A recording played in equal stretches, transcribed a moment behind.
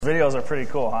Videos are pretty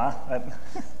cool, huh?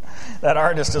 That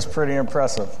artist is pretty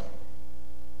impressive.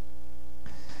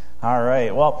 All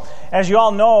right. Well, as you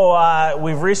all know,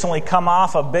 we've recently come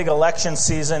off a big election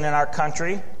season in our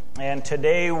country. And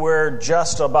today we're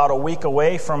just about a week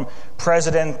away from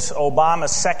President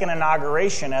Obama's second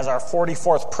inauguration as our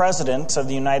 44th president of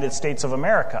the United States of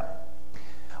America.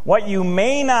 What you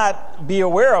may not be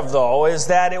aware of, though, is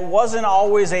that it wasn't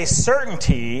always a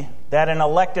certainty that an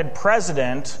elected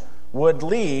president would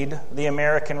lead the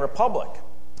American Republic.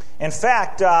 In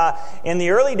fact, in the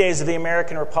early days of the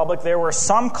American Republic, there were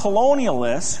some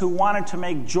colonialists who wanted to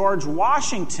make George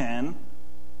Washington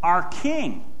our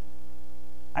king.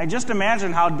 I just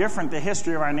imagine how different the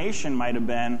history of our nation might have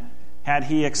been had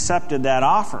he accepted that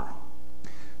offer.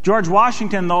 George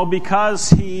Washington, though,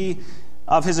 because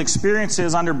of his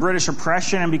experiences under British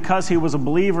oppression and because he was a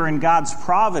believer in God's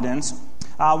providence,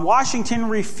 Washington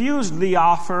refused the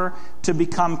offer to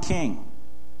become king.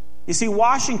 You see,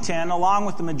 Washington, along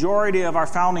with the majority of our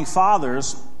founding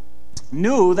fathers,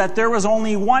 knew that there was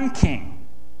only one king,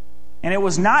 and it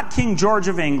was not King George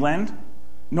of England,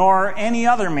 nor any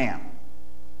other man.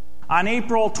 On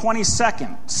April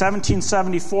 22nd,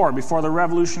 1774, before the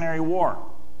Revolutionary War,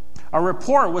 a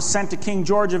report was sent to King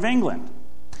George of England,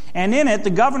 and in it, the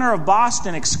governor of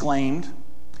Boston exclaimed,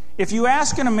 "If you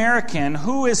ask an American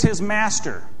who is his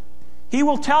master, he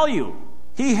will tell you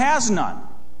he has none,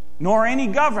 nor any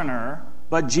governor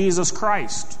but Jesus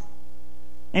Christ."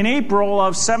 In April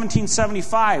of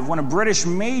 1775, when a British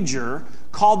major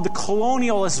called the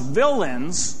colonialist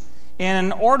villains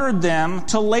and ordered them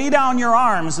to lay down your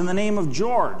arms in the name of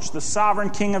George, the sovereign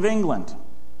king of England,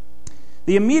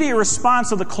 the immediate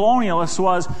response of the colonialists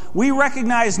was, "We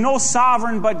recognize no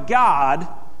sovereign but God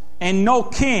and no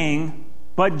king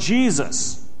but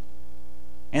Jesus."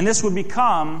 And this would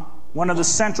become one of the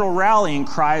central rallying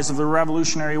cries of the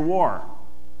Revolutionary War.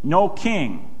 No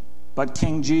king but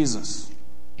King Jesus.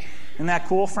 Isn't that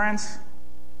cool, friends?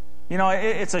 You know,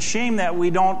 it's a shame that we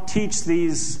don't teach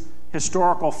these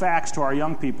historical facts to our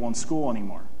young people in school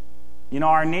anymore. You know,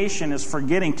 our nation is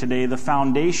forgetting today the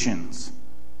foundations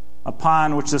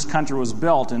upon which this country was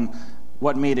built and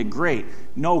what made it great.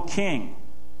 No king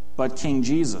but King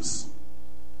Jesus.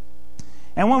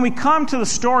 And when we come to the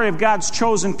story of God's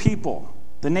chosen people,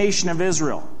 the nation of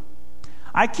Israel,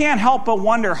 I can't help but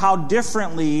wonder how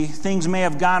differently things may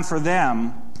have gone for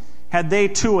them had they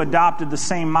too adopted the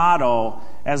same motto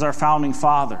as our founding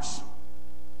fathers.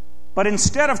 But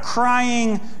instead of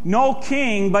crying, "No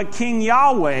king but King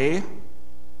Yahweh,"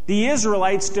 the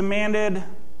Israelites demanded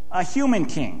a human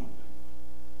king.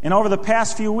 And over the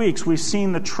past few weeks, we've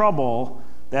seen the trouble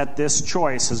that this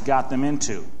choice has got them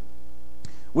into.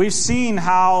 We've seen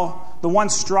how the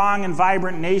once strong and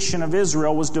vibrant nation of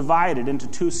Israel was divided into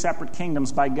two separate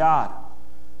kingdoms by God.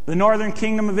 The northern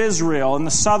kingdom of Israel and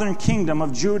the southern kingdom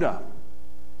of Judah.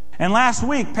 And last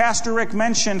week, Pastor Rick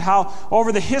mentioned how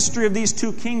over the history of these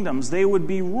two kingdoms, they would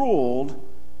be ruled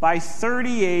by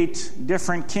 38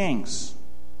 different kings.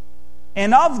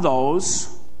 And of those,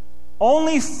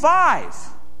 only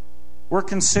 5 were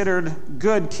considered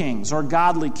good kings or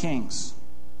godly kings.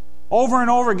 Over and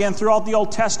over again throughout the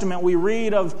Old Testament, we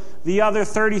read of the other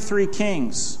 33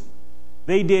 kings.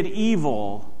 They did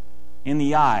evil in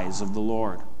the eyes of the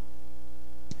Lord.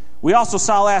 We also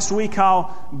saw last week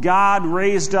how God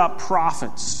raised up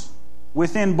prophets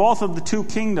within both of the two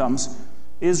kingdoms,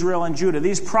 Israel and Judah.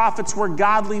 These prophets were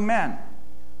godly men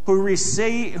who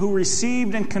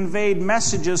received and conveyed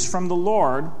messages from the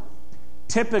Lord,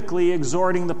 typically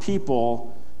exhorting the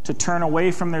people to turn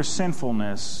away from their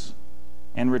sinfulness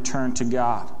and return to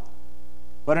God.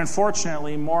 But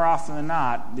unfortunately, more often than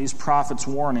not, these prophets'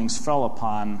 warnings fell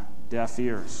upon deaf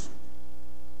ears.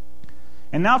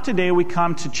 And now today we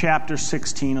come to chapter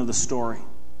 16 of the story,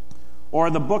 or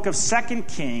the book of 2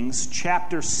 Kings,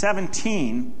 chapter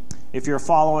 17, if you're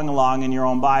following along in your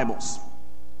own Bibles.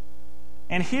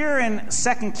 And here in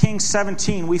 2 Kings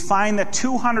 17, we find that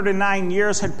 209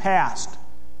 years had passed,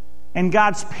 and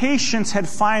God's patience had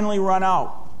finally run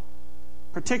out,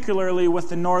 particularly with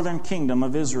the northern kingdom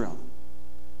of Israel.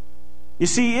 You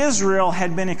see, Israel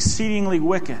had been exceedingly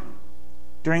wicked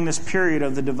during this period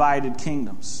of the divided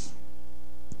kingdoms.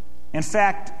 In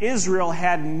fact, Israel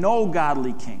had no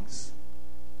godly kings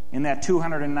in that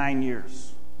 209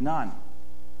 years. None.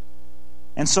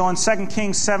 And so in 2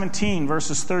 Kings 17,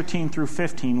 verses 13 through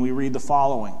 15, we read the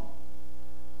following.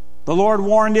 "The Lord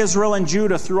warned Israel and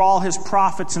Judah through all his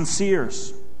prophets and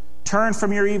seers, 'Turn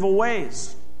from your evil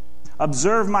ways.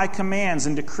 Observe my commands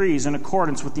and decrees in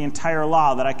accordance with the entire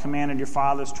law that I commanded your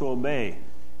fathers to obey,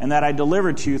 and that I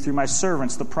delivered to you through my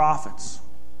servants the prophets.'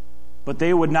 But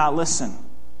they would not listen.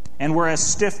 and were as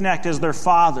stiff-necked as their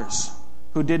fathers,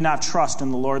 who did not trust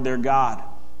in the Lord their God.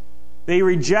 They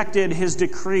rejected his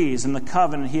decrees and the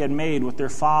covenant he had made with their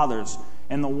fathers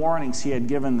and the warnings he had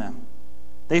given them.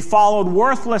 They followed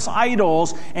worthless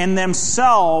idols and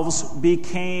themselves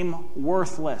became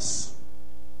worthless.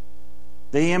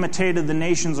 They imitated the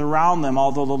nations around them,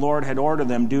 although the Lord had ordered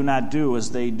them, do not do as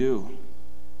they do.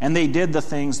 And they did the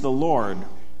things the Lord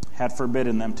had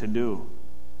forbidden them to do.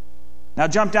 Now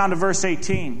jump down to verse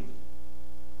 18.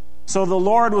 So the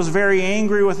Lord was very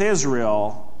angry with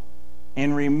Israel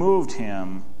and removed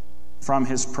him from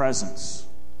his presence.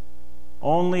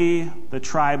 Only the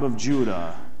tribe of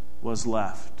Judah was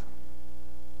left.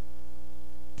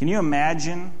 Can you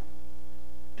imagine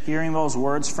hearing those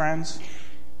words, friends?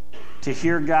 To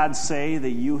hear God say that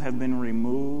you have been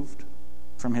removed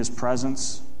from his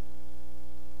presence.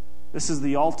 This is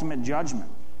the ultimate judgment.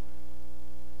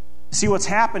 See, what's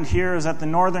happened here is that the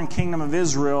northern kingdom of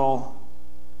Israel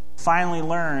finally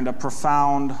learned a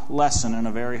profound lesson in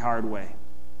a very hard way.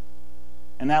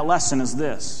 And that lesson is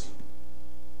this: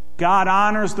 God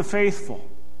honors the faithful,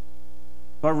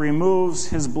 but removes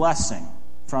his blessing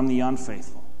from the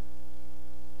unfaithful.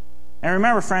 And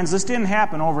remember, friends, this didn't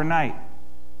happen overnight.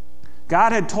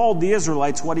 God had told the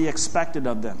Israelites what he expected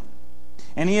of them.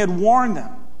 And he had warned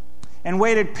them and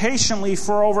waited patiently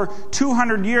for over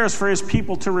 200 years for his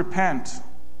people to repent.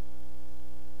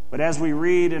 But as we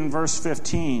read in verse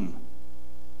 15,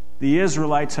 the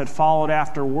Israelites had followed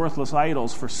after worthless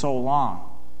idols for so long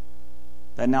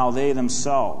that now they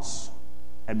themselves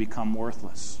had become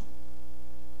worthless.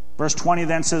 Verse 20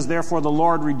 then says, Therefore the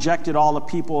Lord rejected all the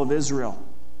people of Israel.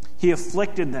 He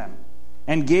afflicted them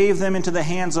and gave them into the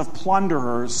hands of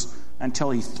plunderers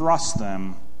until he thrust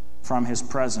them from his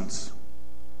presence.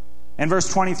 And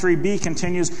verse 23b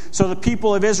continues, So the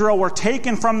people of Israel were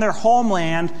taken from their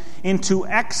homeland into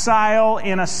exile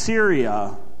in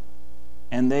Assyria,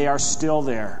 and they are still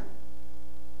there.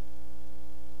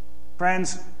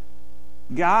 Friends,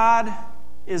 God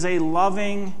is a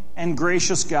loving and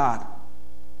gracious God,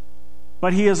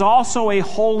 but he is also a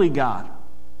holy God.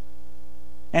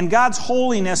 And God's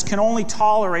holiness can only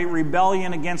tolerate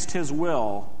rebellion against his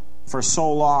will for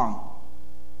so long.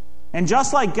 And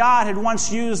just like God had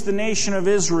once used the nation of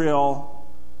Israel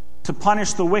to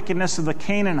punish the wickedness of the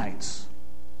Canaanites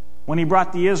when he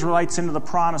brought the Israelites into the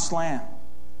promised land,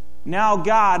 now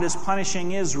God is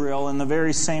punishing Israel in the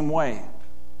very same way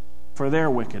for their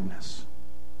wickedness.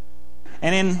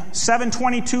 And in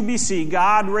 722 BC,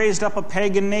 God raised up a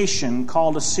pagan nation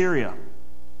called Assyria,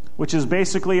 which is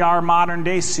basically our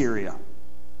modern-day Syria.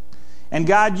 And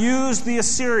God used the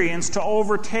Assyrians to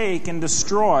overtake and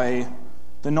destroy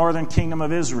the northern kingdom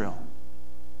of Israel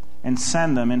and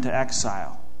send them into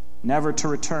exile, never to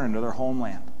return to their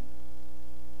homeland.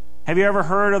 Have you ever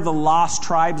heard of the lost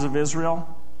tribes of Israel?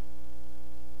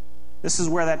 This is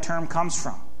where that term comes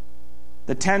from.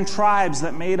 The 10 tribes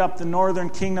that made up the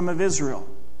northern kingdom of Israel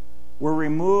were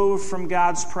removed from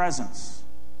God's presence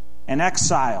and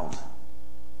exiled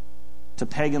to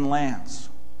pagan lands.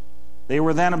 They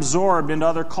were then absorbed into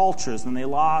other cultures, and they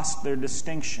lost their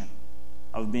distinction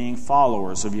of being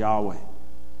followers of Yahweh.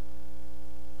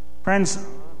 Friends,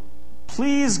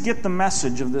 please get the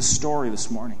message of this story this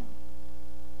morning.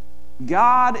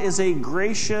 God is a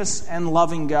gracious and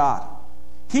loving God.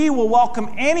 He will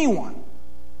welcome anyone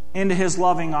into his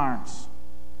loving arms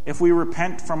if we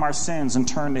repent from our sins and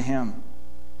turn to him.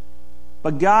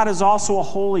 But God is also a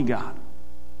holy God,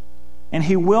 and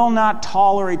he will not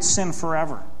tolerate sin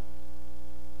forever.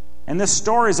 And this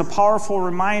story is a powerful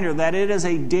reminder that it is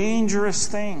a dangerous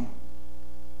thing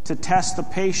to test the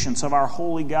patience of our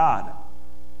holy God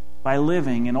by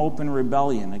living in open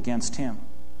rebellion against him.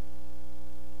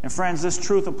 And friends, this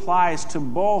truth applies to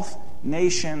both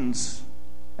nations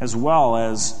as well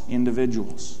as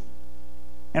individuals.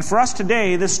 And for us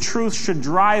today, this truth should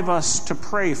drive us to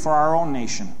pray for our own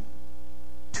nation.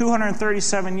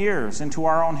 237 years into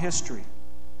our own history.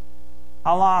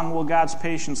 How long will God's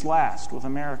patience last with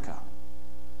America?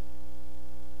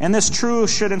 And this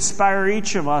truth should inspire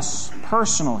each of us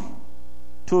personally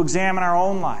to examine our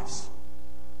own lives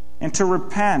and to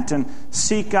repent and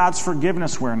seek God's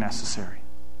forgiveness where necessary.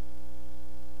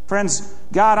 Friends,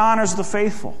 God honors the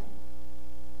faithful,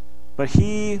 but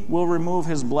he will remove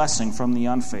his blessing from the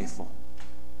unfaithful.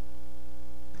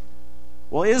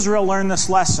 Well, Israel learned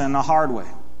this lesson a hard way,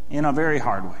 in a very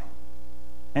hard way.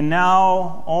 And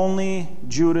now only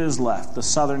Judah is left, the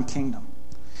southern kingdom.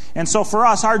 And so for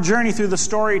us, our journey through the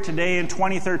story today in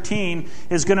 2013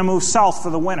 is going to move south for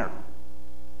the winter.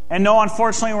 And no,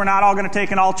 unfortunately, we're not all going to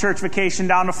take an all-church vacation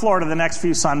down to Florida the next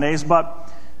few Sundays,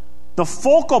 but the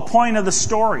focal point of the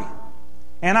story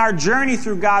And our journey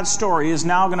through God's story is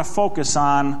now going to focus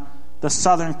on the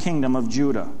southern kingdom of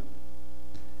Judah.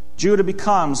 Judah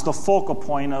becomes the focal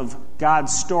point of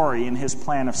God's story in his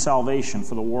plan of salvation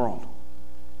for the world.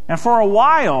 And for a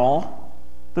while,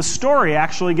 the story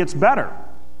actually gets better.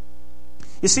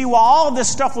 You see, while all of this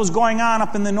stuff was going on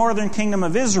up in the northern kingdom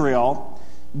of Israel,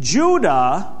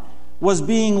 Judah was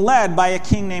being led by a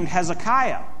king named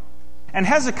Hezekiah. And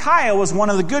Hezekiah was one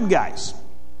of the good guys.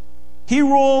 He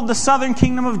ruled the southern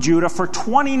kingdom of Judah for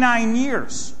 29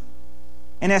 years.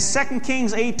 And as 2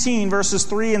 Kings 18, verses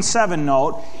 3 and 7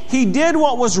 note, he did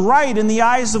what was right in the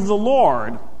eyes of the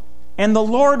Lord, and the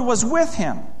Lord was with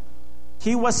him.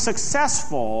 He was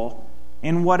successful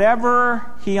in whatever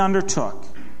he undertook.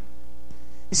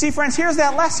 You see, friends, here's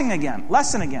that lesson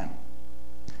again.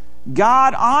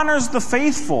 God honors the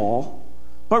faithful,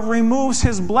 but removes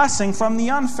his blessing from the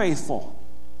unfaithful.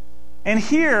 And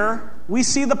here we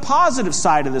see the positive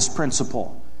side of this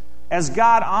principle, as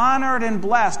God honored and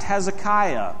blessed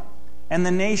Hezekiah and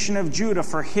the nation of Judah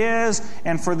for his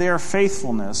and for their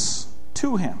faithfulness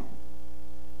to him.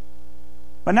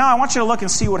 But now I want you to look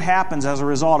and see what happens as a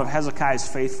result of Hezekiah's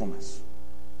faithfulness.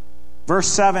 Verse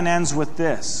 7 ends with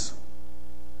this: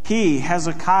 He,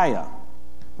 Hezekiah,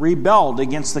 rebelled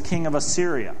against the king of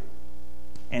Assyria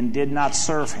and did not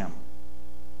serve him.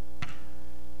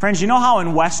 Friends, you know how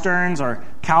in westerns or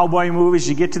cowboy movies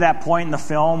you get to that point in the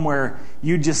film where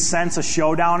you just sense a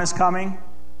showdown is coming?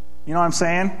 You know what I'm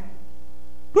saying?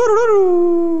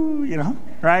 You know,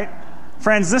 right?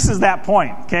 Friends, this is that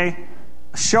point, okay?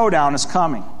 A showdown is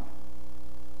coming.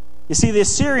 You see, the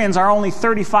Assyrians are only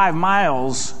 35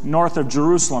 miles north of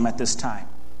Jerusalem at this time.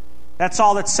 That's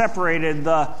all that separated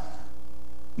the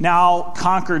now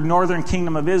conquered northern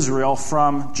kingdom of Israel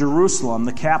from Jerusalem,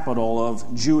 the capital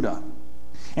of Judah.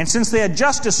 And since they had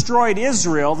just destroyed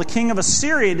Israel, the king of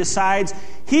Assyria decides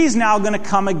he's now going to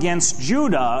come against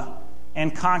Judah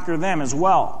and conquer them as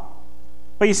well.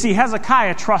 But you see,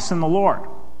 Hezekiah trusts in the Lord,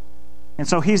 and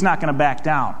so he's not going to back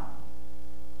down.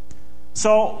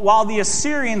 So while the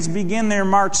Assyrians begin their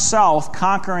march south,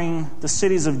 conquering the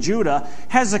cities of Judah,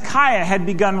 Hezekiah had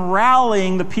begun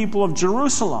rallying the people of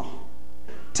Jerusalem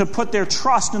to put their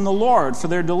trust in the Lord for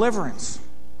their deliverance.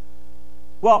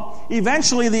 Well,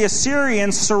 eventually the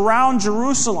Assyrians surround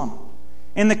Jerusalem,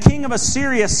 and the king of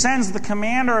Assyria sends the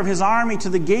commander of his army to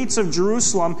the gates of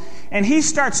Jerusalem, and he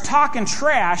starts talking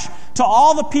trash to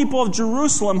all the people of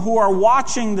Jerusalem who are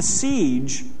watching the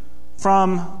siege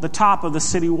from the top of the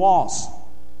city walls.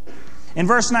 In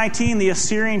verse 19, the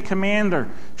Assyrian commander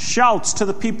shouts to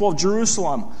the people of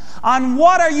Jerusalem, "On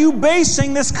what are you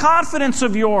basing this confidence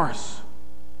of yours?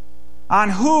 On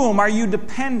whom are you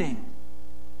depending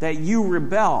that you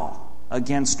rebel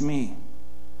against me?"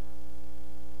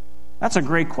 That's a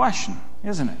great question,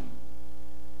 isn't it?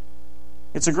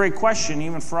 It's a great question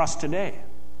even for us today.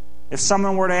 If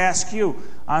someone were to ask you,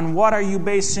 on what are you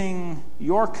basing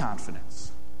your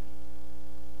confidence?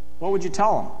 What would you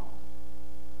tell them?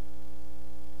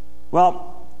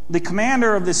 Well, the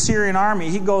commander of the Syrian army,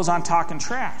 he goes on talking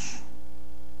trash,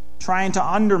 trying to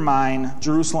undermine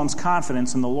Jerusalem's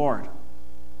confidence in the Lord.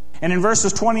 And in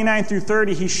verses 29 through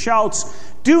 30, he shouts,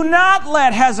 "Do not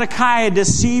let Hezekiah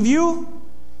deceive you.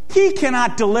 He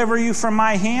cannot deliver you from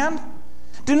my hand.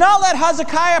 Do not let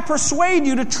Hezekiah persuade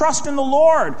you to trust in the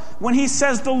Lord when he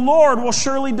says the Lord will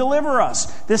surely deliver us.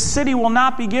 This city will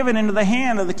not be given into the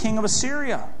hand of the king of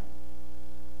Assyria."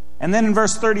 And then in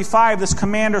verse 35, this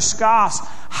commander scoffs,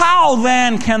 "How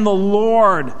then can the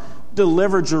Lord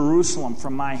deliver Jerusalem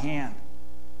from my hand?"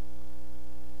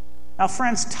 Now,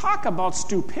 friends, talk about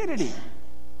stupidity.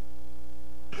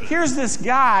 Here's this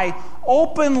guy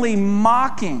openly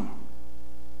mocking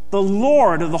the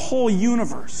Lord of the whole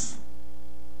universe.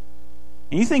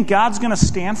 And you think God's going to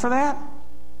stand for that?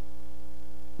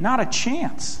 Not a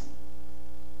chance.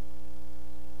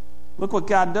 Look what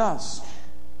God does.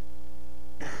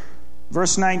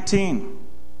 Verse 19.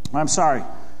 I'm sorry.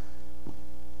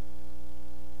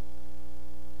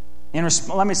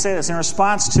 Let me say this. In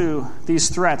response to these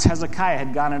threats, Hezekiah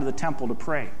had gone into the temple to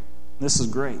pray. This is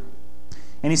great.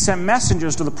 And he sent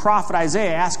messengers to the prophet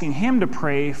Isaiah asking him to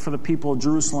pray for the people of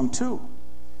Jerusalem too.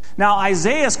 Now,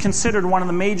 Isaiah is considered one of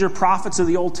the major prophets of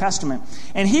the Old Testament.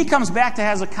 And he comes back to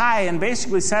Hezekiah and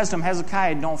basically says to him,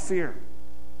 "Hezekiah, don't fear.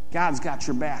 God's got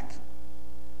your back."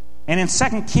 And in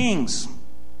 2 Kings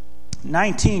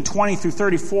 19, 20 through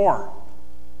 34,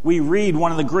 we read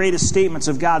one of the greatest statements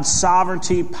of God's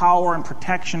sovereignty, power, and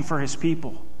protection for his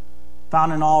people,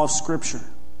 found in all of Scripture.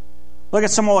 Look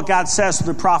at some of what God says to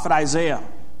the prophet Isaiah.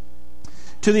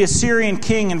 To the Assyrian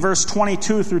king in verse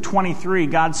 22 through 23,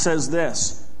 God says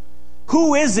this,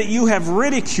 Who is it you have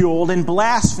ridiculed and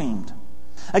blasphemed?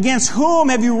 Against whom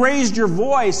have you raised your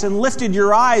voice and lifted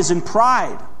your eyes in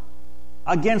pride?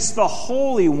 Against the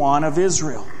Holy One of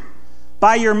Israel.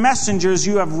 By your messengers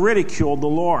you have ridiculed the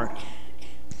Lord.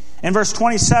 In verse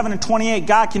 27 and 28,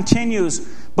 God continues,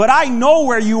 but I know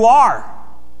where you are,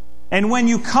 and when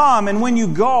you come and when you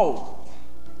go,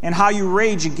 and how you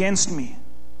rage against me.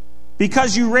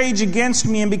 Because you rage against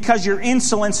me, and because your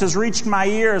insolence has reached my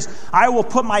ears, I will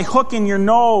put my hook in your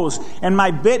nose and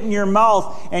my bit in your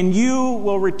mouth, and you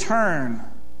will return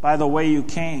by the way you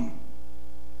came.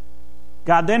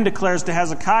 God then declares to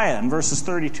Hezekiah in verses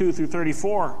 32 through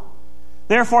 34,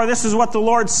 therefore, this is what the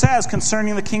Lord says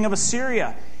concerning the king of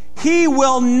Assyria. He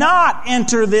will not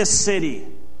enter this city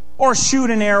or shoot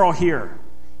an arrow here.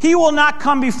 He will not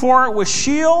come before it with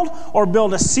shield or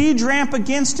build a siege ramp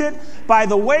against it. By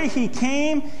the way he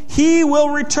came, he will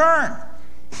return.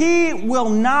 He will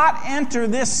not enter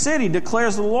this city,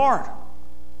 declares the Lord.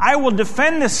 I will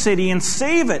defend this city and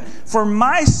save it for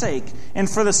my sake and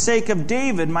for the sake of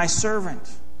David, my servant.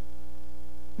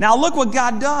 Now look what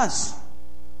God does.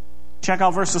 Check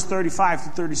out verses 35 to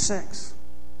 36.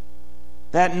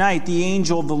 That night the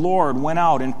angel of the Lord went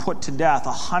out and put to death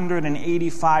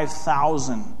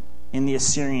 185,000 in the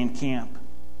Assyrian camp.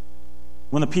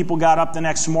 When the people got up the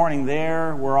next morning,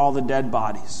 there were all the dead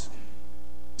bodies.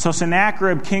 So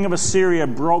Sennacherib, king of Assyria,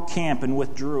 broke camp and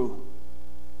withdrew.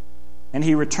 And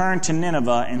he returned to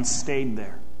Nineveh and stayed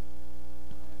there.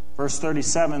 Verse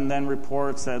 37 then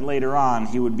reports that later on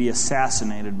he would be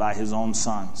assassinated by his own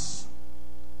sons.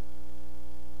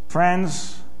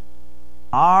 Friends,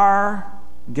 our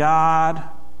God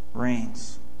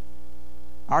reigns.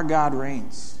 Our God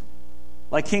reigns.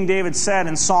 Like King David said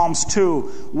in Psalms 2,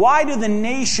 why do the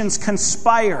nations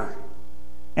conspire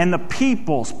and the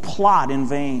peoples plot in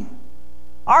vain?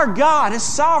 Our God is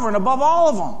sovereign above all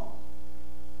of them.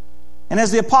 And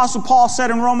as the Apostle Paul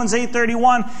said in Romans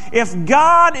 8:31, if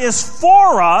God is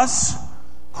for us,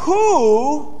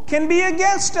 who can be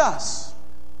against us?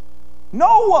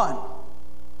 No one.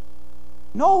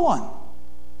 No one.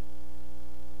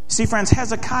 See, friends,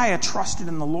 Hezekiah trusted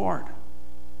in the Lord.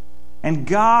 And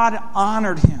God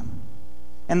honored him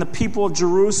and the people of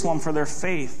Jerusalem for their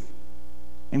faith.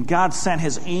 And God sent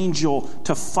his angel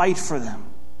to fight for them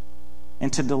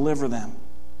and to deliver them.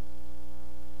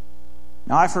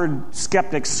 Now, I've heard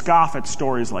skeptics scoff at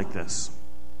stories like this.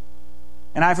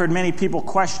 And I've heard many people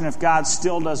question if God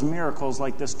still does miracles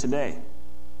like this today.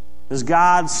 Does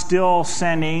God still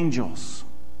send angels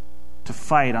to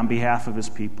fight on behalf of his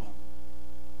people?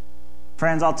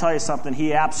 Friends, I'll tell you something.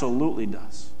 He absolutely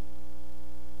does.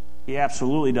 He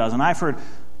absolutely does. And I've heard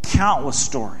countless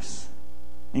stories,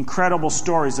 incredible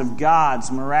stories of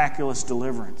God's miraculous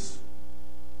deliverance.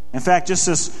 In fact, just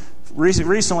this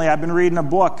recently, I've been reading a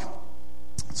book.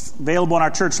 It's available in our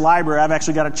church library. I've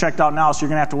actually got it checked out now, so you're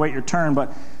going to have to wait your turn.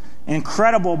 But an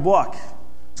incredible book.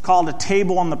 It's called A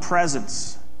Table in the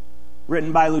Presence,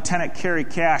 written by Lieutenant Kerry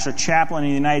Cash, a chaplain in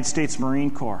the United States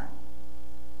Marine Corps.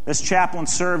 This chaplain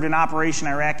served in Operation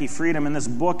Iraqi Freedom, and this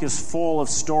book is full of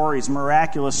stories,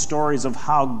 miraculous stories of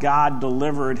how God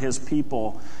delivered his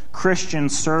people,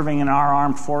 Christians serving in our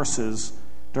armed forces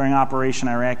during Operation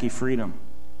Iraqi Freedom.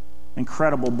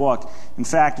 Incredible book. In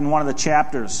fact, in one of the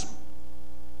chapters,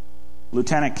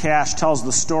 Lieutenant Cash tells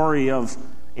the story of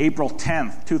April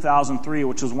 10th, 2003,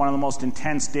 which was one of the most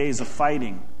intense days of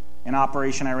fighting in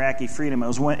Operation Iraqi Freedom.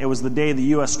 It was the day the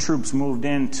U.S. troops moved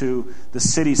into the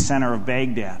city center of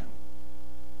Baghdad.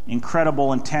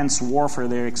 Incredible, intense warfare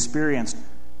they experienced.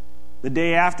 The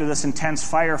day after this intense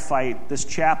firefight, this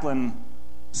chaplain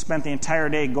spent the entire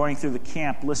day going through the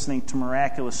camp listening to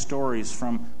miraculous stories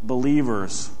from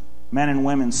believers, men and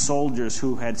women, soldiers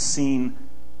who had seen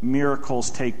miracles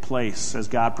take place as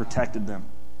God protected them.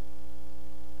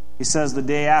 He says the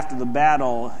day after the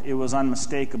battle, it was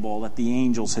unmistakable that the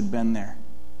angels had been there.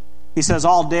 He says,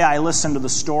 all day I listened to the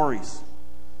stories.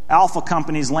 Alpha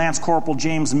Company's Lance Corporal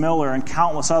James Miller and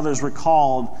countless others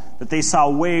recalled that they saw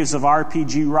waves of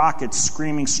RPG rockets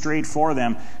screaming straight for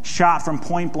them, shot from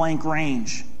point-blank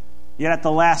range. Yet at the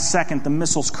last second, the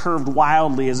missiles curved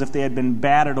wildly as if they had been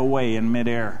batted away in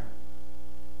midair.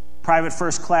 Private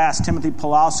First Class Timothy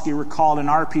Pulowski recalled an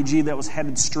RPG that was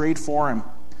headed straight for him.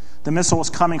 The missile was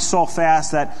coming so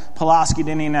fast that Pulowski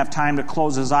didn't even have time to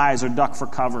close his eyes or duck for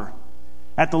cover.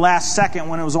 At the last second,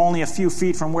 when it was only a few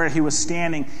feet from where he was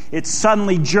standing, it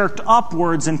suddenly jerked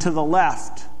upwards and to the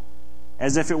left,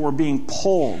 as if it were being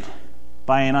pulled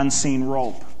by an unseen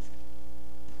rope.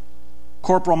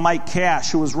 Corporal Mike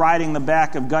Cash, who was riding the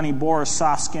back of Gunny Boer's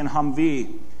soft-skin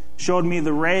Humvee, showed me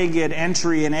the ragged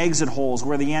entry and exit holes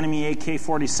where the enemy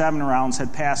AK-47 rounds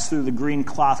had passed through the green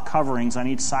cloth coverings on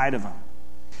each side of him.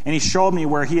 And he showed me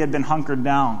where he had been hunkered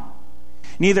down.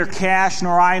 Neither Cash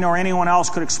nor I nor anyone else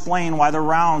could explain why the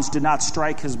rounds did not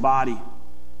strike his body.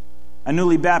 A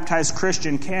newly baptized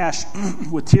Christian, Cash,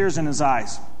 with tears in his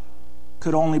eyes,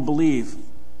 could only believe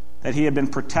that he had been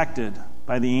protected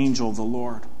by the angel of the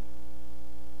Lord.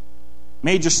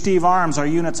 Major Steve Arms, our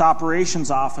unit's operations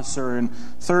officer and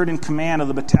third in command of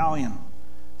the battalion,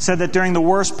 said that during the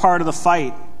worst part of the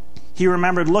fight, he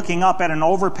remembered looking up at an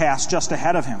overpass just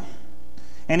ahead of him.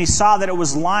 And he saw that it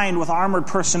was lined with armored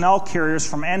personnel carriers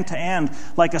from end to end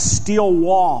like a steel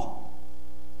wall.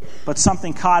 But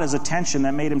something caught his attention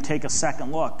that made him take a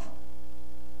second look.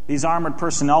 These armored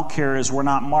personnel carriers were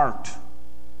not marked,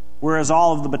 whereas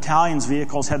all of the battalion's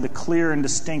vehicles had the clear and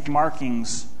distinct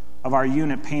markings of our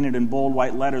unit painted in bold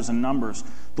white letters and numbers.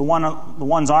 The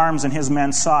ones Arms and his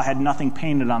men saw had nothing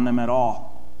painted on them at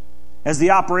all. As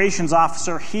the operations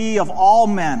officer, he of all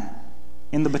men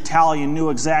in the battalion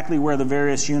knew exactly where the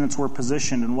various units were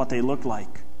positioned and what they looked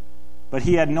like. But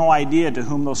he had no idea to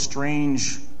whom those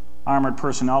strange armored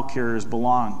personnel carriers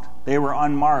belonged. They were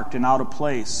unmarked and out of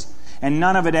place. And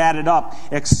none of it added up,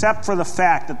 except for the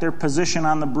fact that their position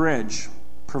on the bridge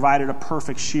provided a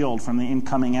perfect shield from the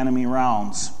incoming enemy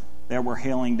rounds that were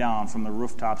hailing down from the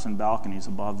rooftops and balconies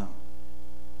above them.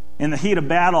 In the heat of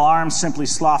battle, Arms simply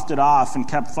sloughed it off and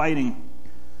kept fighting.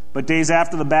 But days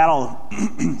after the battle,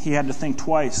 he had to think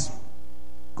twice.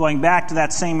 Going back to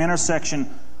that same intersection,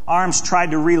 Arms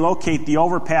tried to relocate the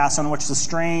overpass on which the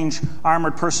strange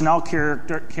armored personnel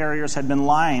carriers had been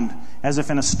lined, as if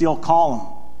in a steel column.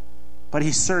 But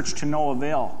he searched to no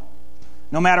avail.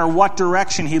 No matter what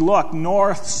direction he looked,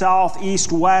 north, south,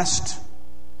 east, west,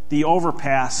 the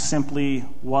overpass simply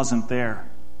wasn't there.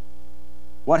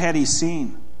 What had he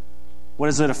seen?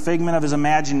 Was it a figment of his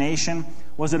imagination?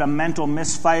 Was it a mental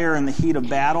misfire in the heat of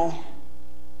battle?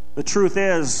 The truth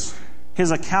is,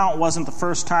 his account wasn't the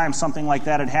first time something like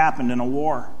that had happened in a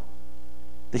war.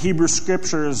 The Hebrew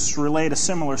Scriptures relate a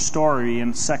similar story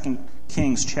in 2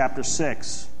 Kings chapter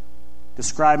 6,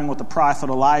 describing what the prophet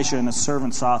Elijah and his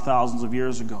servants saw thousands of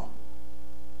years ago.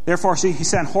 Therefore, he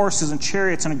sent horses and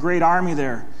chariots and a great army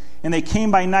there, and they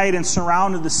came by night and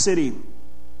surrounded the city.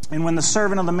 And when the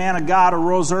servant of the man of God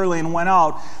arose early and went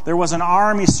out, there was an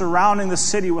army surrounding the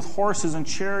city with horses and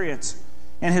chariots.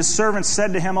 And his servant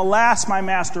said to him, "Alas, my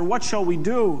master, what shall we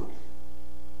do?"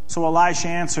 So Elisha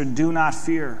answered, "Do not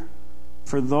fear,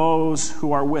 for those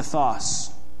who are with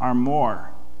us are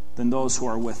more than those who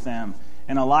are with them."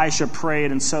 And Elisha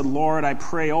prayed and said, "Lord, I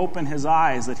pray, open his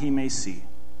eyes that he may see."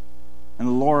 And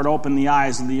the Lord opened the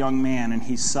eyes of the young man, and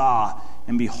he saw,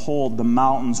 and behold, the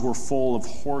mountains were full of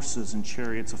horses and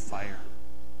chariots of fire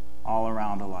all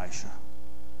around Elisha.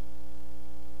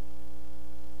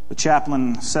 The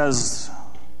chaplain says,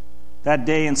 that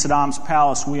day in Saddam's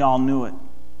palace, we all knew it.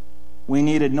 We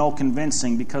needed no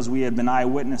convincing because we had been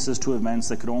eyewitnesses to events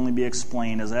that could only be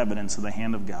explained as evidence of the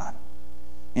hand of God.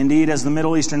 Indeed, as the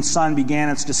Middle Eastern sun began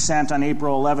its descent on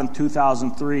April 11,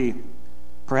 2003,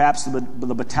 perhaps the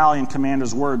battalion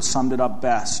commander's words summed it up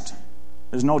best.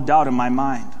 There's no doubt in my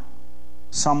mind,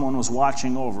 someone was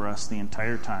watching over us the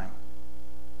entire time.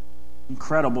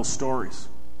 Incredible stories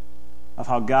of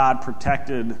how God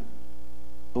protected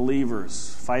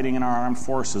believers fighting in our armed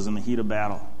forces in the heat of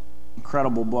battle.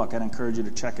 Incredible book. I'd encourage you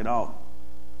to check it out.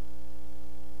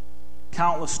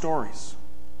 Countless stories.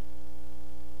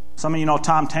 Some of you know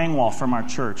Tom Tangwall from our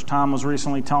church. Tom was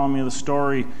recently telling me the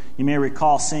story you may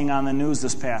recall seeing on the news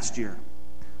this past year.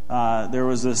 There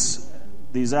was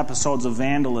these episodes of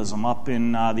vandalism up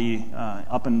in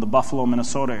the Buffalo,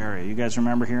 Minnesota area. You guys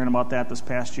remember hearing about that this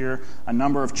past year? A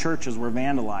number of churches were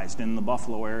vandalized in the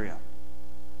Buffalo area.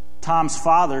 Tom's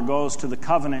father goes to the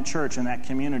Covenant Church in that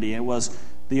community. It was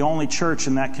the only church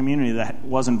in that community that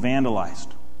wasn't vandalized.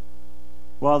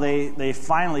 Well, they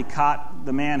finally caught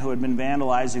the man who had been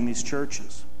vandalizing these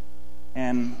churches.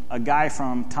 And a guy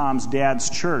from Tom's dad's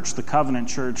church, the Covenant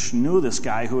Church, knew this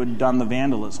guy who had done the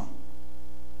vandalism.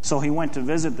 So he went to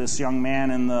visit this young man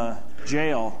in the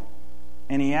jail,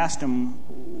 and he asked him,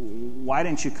 "Why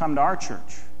didn't you come to our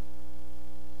church?"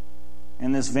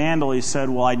 And this vandal, he said,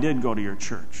 "Well, I did go to your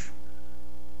church.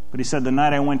 But," he said, "the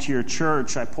night I went to your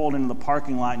church, I pulled into the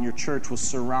parking lot, and your church was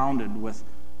surrounded with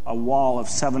a wall of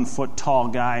 7-foot-tall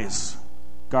guys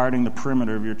guarding the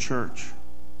perimeter of your church.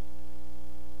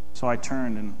 So I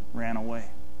turned and ran away."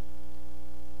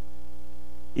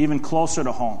 Even closer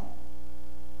to home,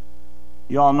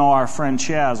 you all know our friend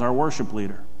Chaz, our worship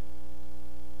leader.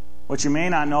 What you may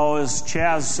not know is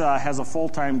Chaz has a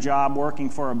full-time job working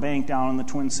for a bank down in the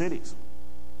Twin Cities.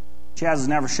 Chaz has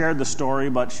never shared the story,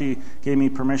 but she gave me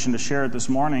permission to share it this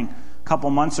morning. A couple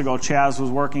months ago, Chaz was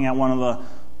working at one of the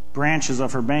branches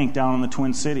of her bank down in the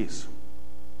Twin Cities.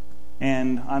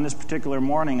 And on this particular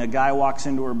morning, a guy walks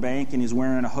into her bank, and he's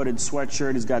wearing a hooded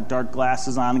sweatshirt. He's got dark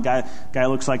glasses on. The guy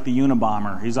looks like the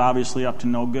Unabomber. He's obviously up to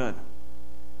no good.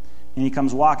 And he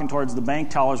comes walking towards the bank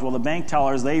tellers. Well, the bank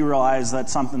tellers, they realize that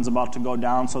something's about to go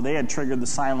down, so they had triggered the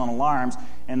silent alarms,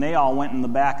 and they all went in the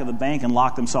back of the bank and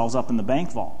locked themselves up in the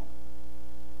bank vault.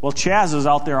 Well, Chaz is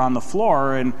out there on the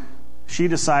floor, and she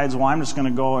decides, well, I'm just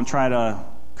going to go and try to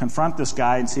confront this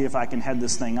guy and see if I can head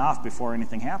this thing off before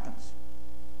anything happens.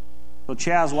 So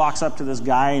Chaz walks up to this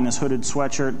guy in his hooded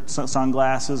sweatshirt,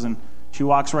 sunglasses, and she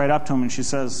walks right up to him and she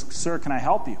says, "Sir, can I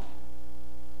help you?"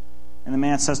 And the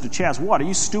man says to Chaz, "What, are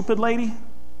you stupid, lady?"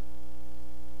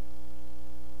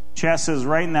 Chaz says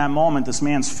right in that moment, this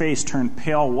man's face turned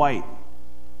pale white,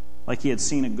 like he had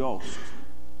seen a ghost.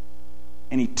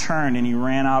 And he turned and he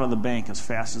ran out of the bank as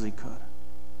fast as he could.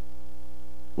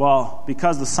 Well,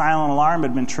 because the silent alarm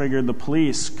had been triggered, the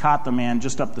police caught the man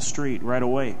just up the street right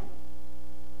away.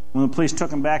 When the police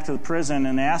took him back to the prison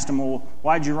and asked him, "Well,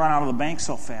 why'd you run out of the bank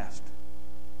so fast?"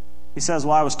 He says,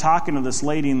 "Well, I was talking to this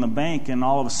lady in the bank, and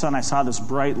all of a sudden I saw this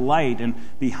bright light, and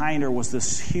behind her was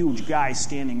this huge guy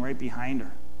standing right behind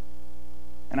her.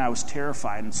 And I was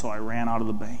terrified, and so I ran out of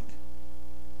the bank."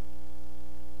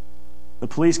 The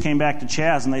police came back to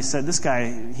Chaz, and they said, "This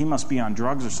guy, he must be on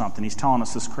drugs or something. He's telling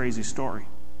us this crazy story."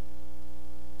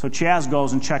 So Chaz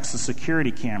goes and checks the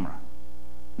security camera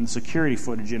and the security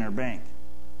footage in her bank.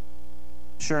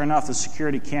 Sure enough, the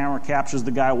security camera captures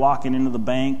the guy walking into the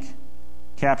bank,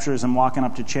 captures him walking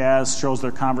up to Chaz, shows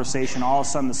their conversation. All of a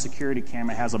sudden, the security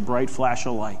camera has a bright flash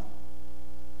of light.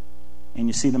 And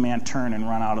you see the man turn and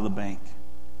run out of the bank.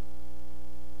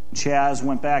 Chaz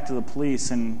went back to the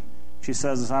police, and she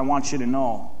says, "I want you to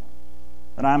know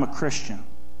that I'm a Christian,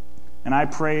 and I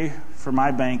pray for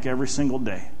my bank every single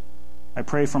day. I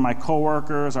pray for my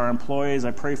coworkers, our employees.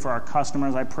 I pray for our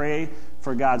customers. I pray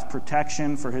for God's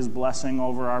protection, for His blessing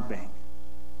over our bank."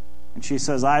 And she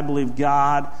says, "I believe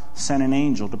God sent an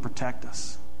angel to protect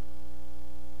us."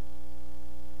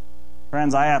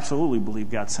 Friends, I absolutely believe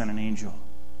God sent an angel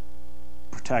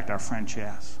to protect our friend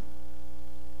Chaz.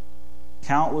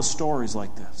 Countless stories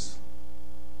like this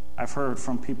I've heard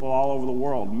from people all over the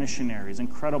world, missionaries,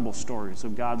 incredible stories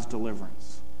of God's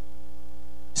deliverance.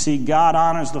 See, God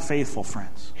honors the faithful,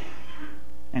 friends,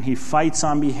 and He fights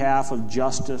on behalf of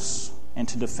justice and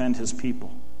to defend His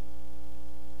people.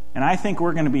 And I think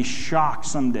we're going to be shocked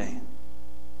someday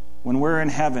when we're in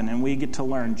heaven and we get to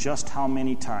learn just how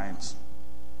many times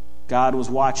God was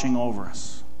watching over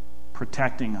us,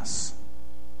 protecting us,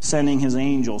 sending His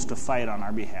angels to fight on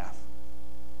our behalf.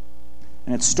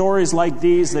 And it's stories like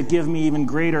these that give me even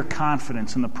greater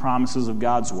confidence in the promises of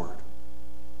God's Word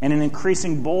and an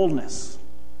increasing boldness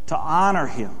to honor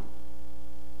Him,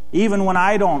 even when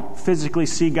I don't physically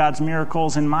see God's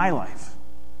miracles in my life.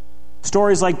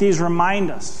 Stories like these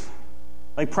remind us,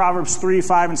 like Proverbs 3,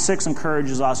 5, and 6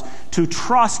 encourages us, to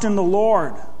trust in the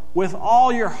Lord with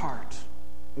all your heart.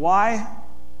 Why?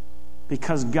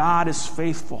 Because God is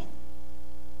faithful,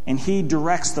 and He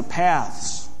directs the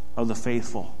paths of the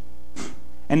faithful.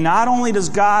 And not only does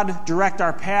God direct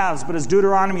our paths, but as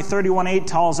Deuteronomy 31:8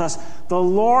 tells us, the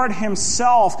Lord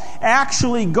Himself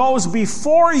actually goes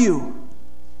before you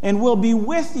and will be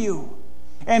with you.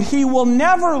 And He will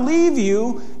never leave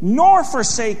you nor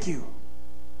forsake you.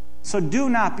 So do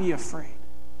not be afraid.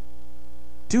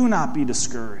 Do not be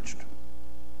discouraged.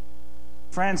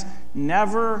 Friends,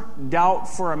 never doubt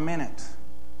for a minute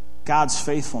God's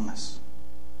faithfulness.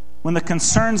 When the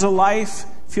concerns of life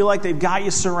feel like they've got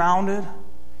you surrounded,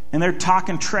 and they're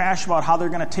talking trash about how they're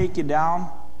going to take you down,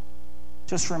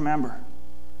 just remember,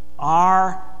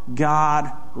 our God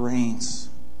reigns,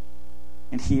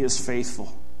 and He is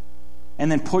faithful. And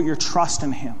then put your trust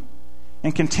in Him,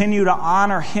 and continue to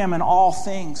honor Him in all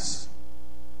things,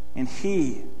 and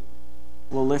He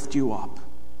will lift you up.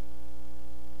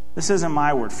 This isn't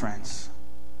my word, friends.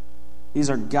 These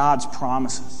are God's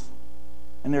promises,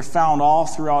 and they're found all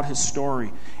throughout His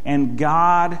story, and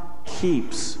God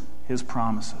keeps His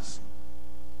promises.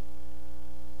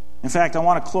 In fact, I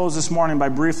want to close this morning by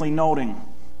briefly noting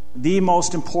the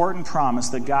most important promise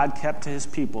that God kept to His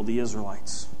people, the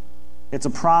Israelites. It's a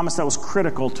promise that was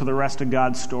critical to the rest of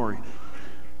God's story.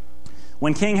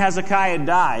 When King Hezekiah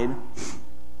died,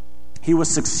 he was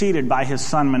succeeded by his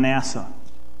son Manasseh.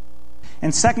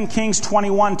 And 2 Kings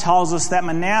 21 tells us that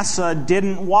Manasseh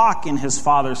didn't walk in his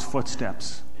father's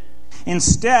footsteps.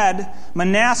 Instead,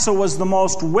 Manasseh was the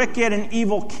most wicked and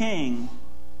evil king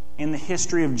in the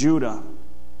history of Judah.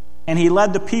 And he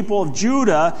led the people of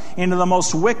Judah into the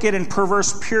most wicked and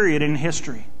perverse period in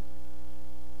history.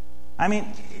 I mean,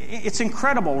 it's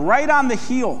incredible. Right on the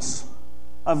heels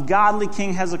of godly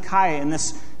King Hezekiah in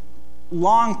this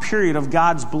long period of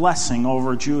God's blessing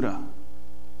over Judah.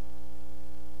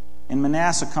 And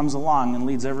Manasseh comes along and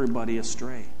leads everybody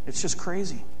astray. It's just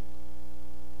crazy.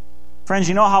 Friends,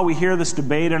 you know how we hear this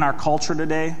debate in our culture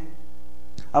today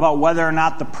about whether or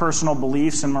not the personal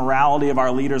beliefs and morality of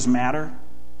our leaders matter?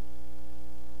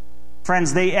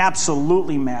 Friends, they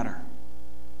absolutely matter.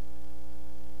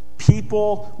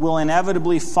 People will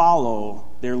inevitably follow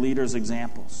their leaders'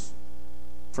 examples,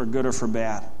 for good or for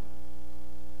bad.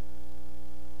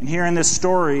 And here in this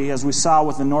story, as we saw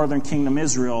with the northern kingdom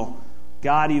Israel,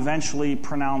 God eventually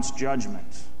pronounced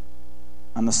judgment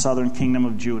on the southern kingdom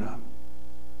of Judah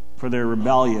for their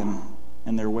rebellion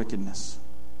and their wickedness.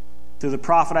 Through the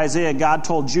prophet Isaiah, God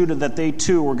told Judah that they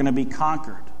too were going to be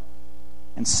conquered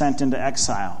and sent into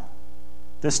exile,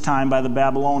 this time by the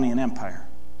Babylonian Empire.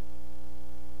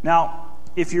 Now,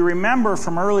 if you remember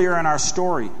from earlier in our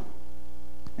story,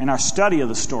 in our study of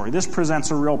the story, this presents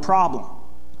a real problem.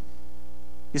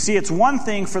 You see, it's one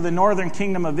thing for the northern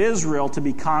kingdom of Israel to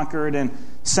be conquered and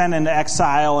sent into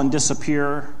exile and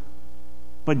disappear.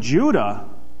 But Judah,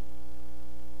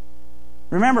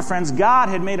 remember, friends, God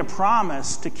had made a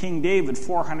promise to King David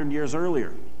 400 years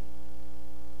earlier.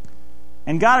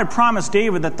 And God had promised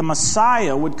David that the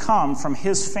Messiah would come from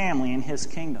his family and his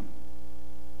kingdom.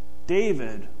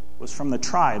 David was from the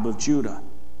tribe of Judah.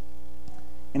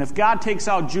 And if God takes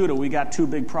out Judah, we got two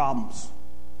big problems.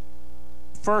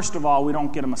 First of all, we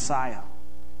don't get a Messiah.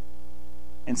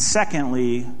 And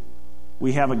secondly,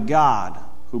 we have a God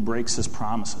who breaks his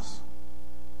promises.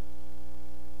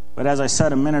 But as I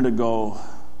said a minute ago,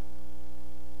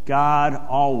 God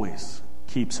always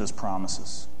keeps his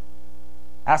promises.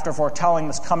 After foretelling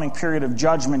this coming period of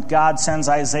judgment, God sends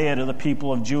Isaiah to the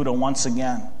people of Judah once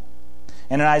again.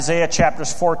 And in Isaiah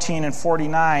chapters 14 and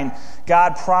 49,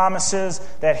 God promises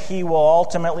that he will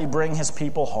ultimately bring his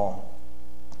people home.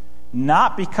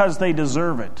 Not because they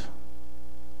deserve it,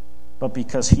 but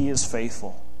because he is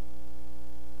faithful.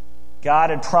 God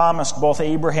had promised both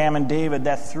Abraham and David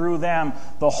that through them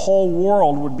the whole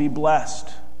world would be blessed.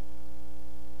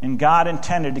 And God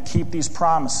intended to keep these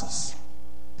promises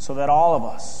so that all of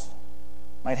us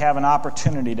might have an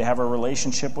opportunity to have a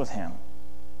relationship with him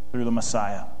through the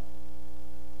Messiah.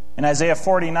 In Isaiah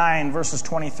 49, verses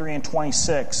 23 and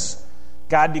 26,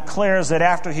 God declares that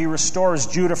after he restores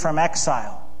Judah from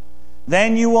exile,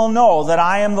 then you will know that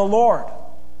I am the Lord.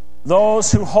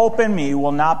 Those who hope in me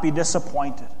will not be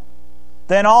disappointed.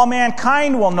 Then all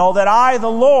mankind will know that I, the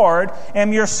Lord,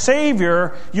 am your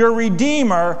Savior, your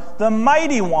Redeemer, the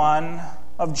Mighty One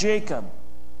of Jacob.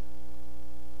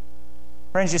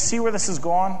 Friends, you see where this is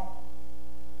going?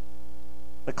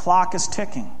 The clock is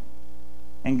ticking,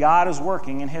 and God is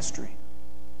working in history.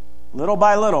 Little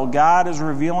by little, God is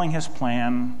revealing his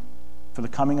plan for the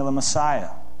coming of the Messiah.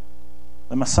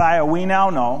 The Messiah we now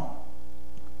know,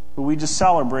 who we just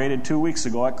celebrated 2 weeks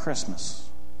ago at Christmas.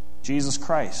 Jesus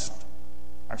Christ,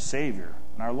 our Savior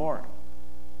and our Lord.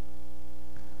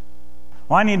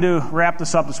 Well, I need to wrap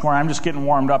this up this morning. I'm just getting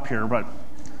warmed up here, but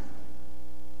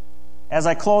as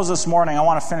I close this morning, I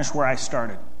want to finish where I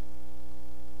started.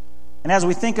 And as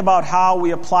we think about how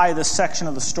we apply this section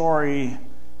of the story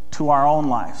to our own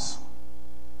lives,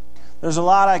 there's a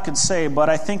lot I could say, but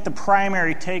I think the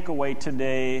primary takeaway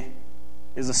today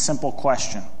is a simple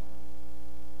question.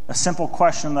 A simple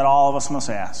question that all of us must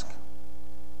ask.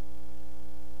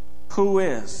 Who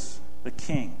is the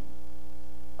king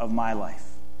of my life?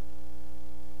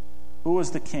 Who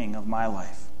is the king of my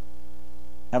life?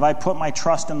 Have I put my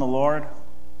trust in the Lord?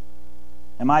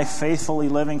 Am I faithfully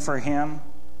living for him,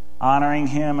 honoring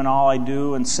him in all I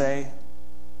do and say?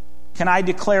 Can I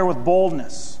declare with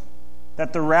boldness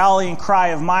that the rallying cry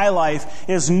of my life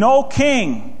is no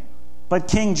king but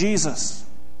King Jesus?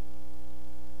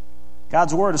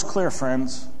 God's word is clear,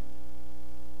 friends.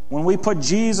 When we put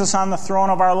Jesus on the throne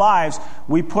of our lives,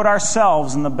 we put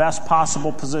ourselves in the best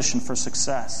possible position for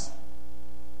success.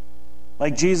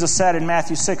 Like Jesus said in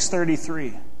Matthew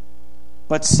 6:33,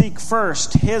 but seek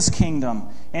first his kingdom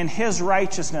and his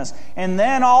righteousness, and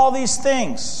then all these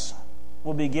things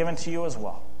will be given to you as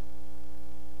well.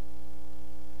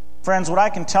 Friends, what I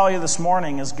can tell you this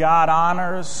morning is God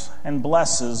honors and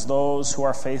blesses those who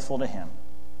are faithful to him.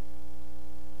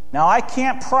 Now, I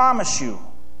can't promise you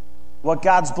what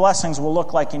God's blessings will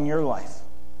look like in your life,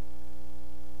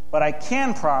 but I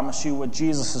can promise you what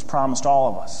Jesus has promised all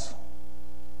of us.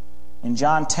 In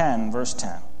John 10, verse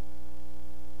 10,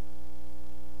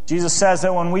 Jesus says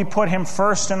that when we put him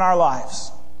first in our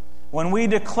lives, when we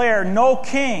declare no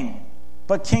king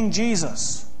but King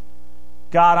Jesus,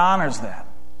 God honors that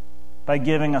by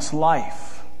giving us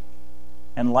life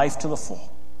and life to the full.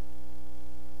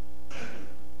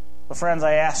 But friends,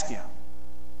 I ask you,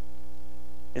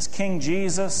 is King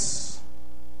Jesus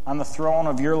on the throne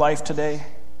of your life today?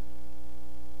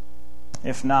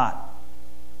 If not,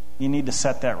 you need to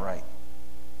set that right.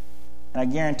 And I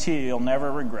guarantee you, you'll never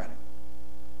regret it.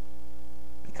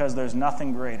 Because there's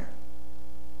nothing greater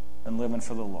than living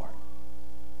for the Lord.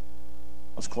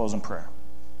 Let's close in prayer.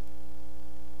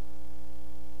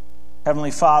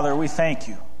 Heavenly Father, we thank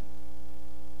you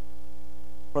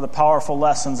for the powerful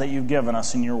lessons that you've given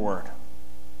us in your word.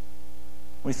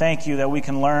 We thank you that we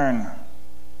can learn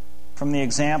from the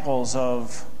examples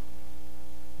of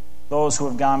those who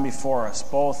have gone before us,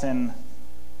 both in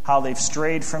how they've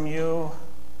strayed from you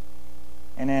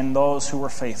and in those who were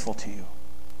faithful to you.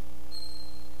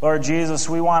 Lord Jesus,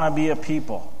 we want to be a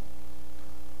people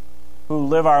who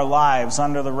live our lives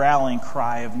under the rallying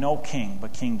cry of no king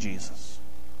but King Jesus.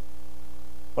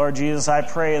 Lord Jesus, I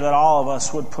pray that all of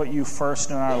us would put you first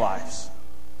in our lives,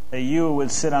 that you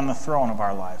would sit on the throne of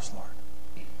our lives, Lord.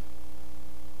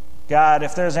 God,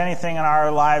 if there's anything in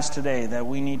our lives today that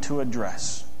we need to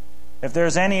address, if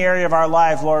there's any area of our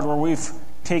life, Lord, where we've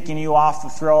taken you off the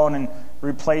throne and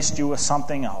replaced you with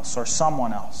something else or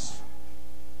someone else,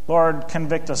 Lord,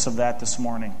 convict us of that this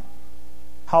morning.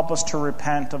 Help us to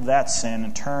repent of that sin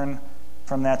and turn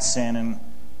from that sin and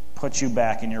put you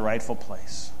back in your rightful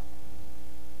place.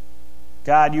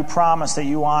 God, you promise that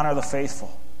you honor the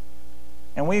faithful.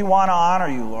 And we want to honor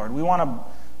you, Lord. We want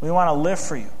to live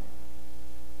for you.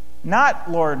 Not,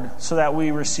 Lord, so that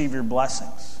we receive your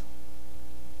blessings,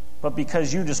 but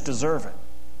because you just deserve it.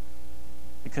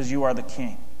 Because you are the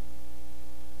King.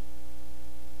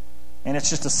 And it's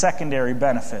just a secondary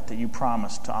benefit that you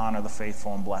promise to honor the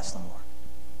faithful and bless them, Lord.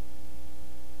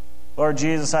 Lord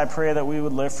Jesus, I pray that we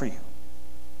would live for you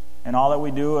in all that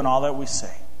we do and all that we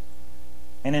say.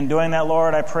 And in doing that,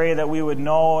 Lord, I pray that we would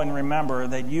know and remember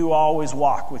that you always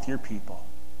walk with your people.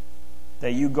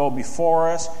 That you go before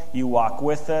us, you walk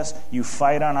with us, you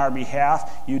fight on our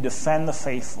behalf, you defend the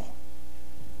faithful.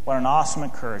 What an awesome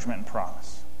encouragement and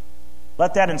promise.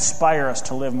 Let that inspire us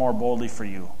to live more boldly for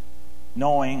you,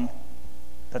 knowing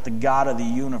that the God of the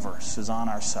universe is on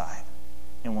our side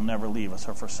and will never leave us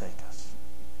or forsake us.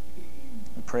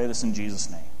 We pray this in Jesus'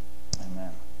 name.